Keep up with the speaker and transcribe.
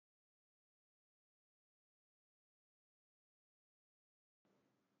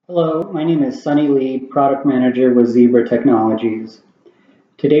Hello, my name is Sunny Lee, Product Manager with Zebra Technologies.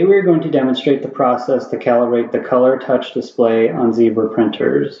 Today we are going to demonstrate the process to calibrate the color touch display on Zebra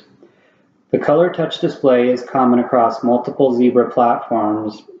printers. The color touch display is common across multiple Zebra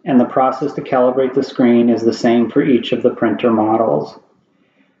platforms, and the process to calibrate the screen is the same for each of the printer models.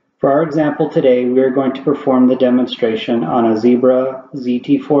 For our example today, we are going to perform the demonstration on a Zebra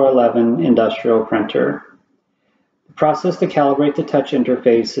ZT411 industrial printer. The process to calibrate the touch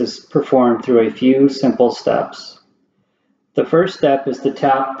interface is performed through a few simple steps. The first step is to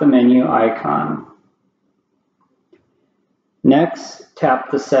tap the menu icon. Next,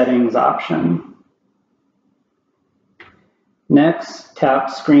 tap the Settings option. Next, tap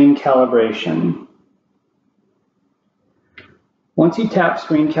Screen Calibration. Once you tap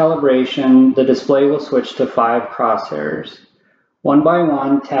Screen Calibration, the display will switch to 5 crosshairs. One by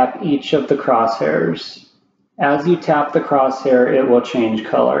one, tap each of the crosshairs. As you tap the crosshair, it will change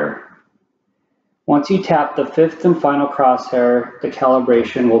color. Once you tap the 5th and final crosshair, the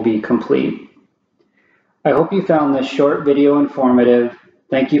calibration will be complete. I hope you found this short video informative.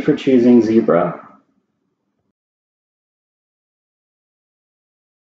 Thank you for choosing Zebra.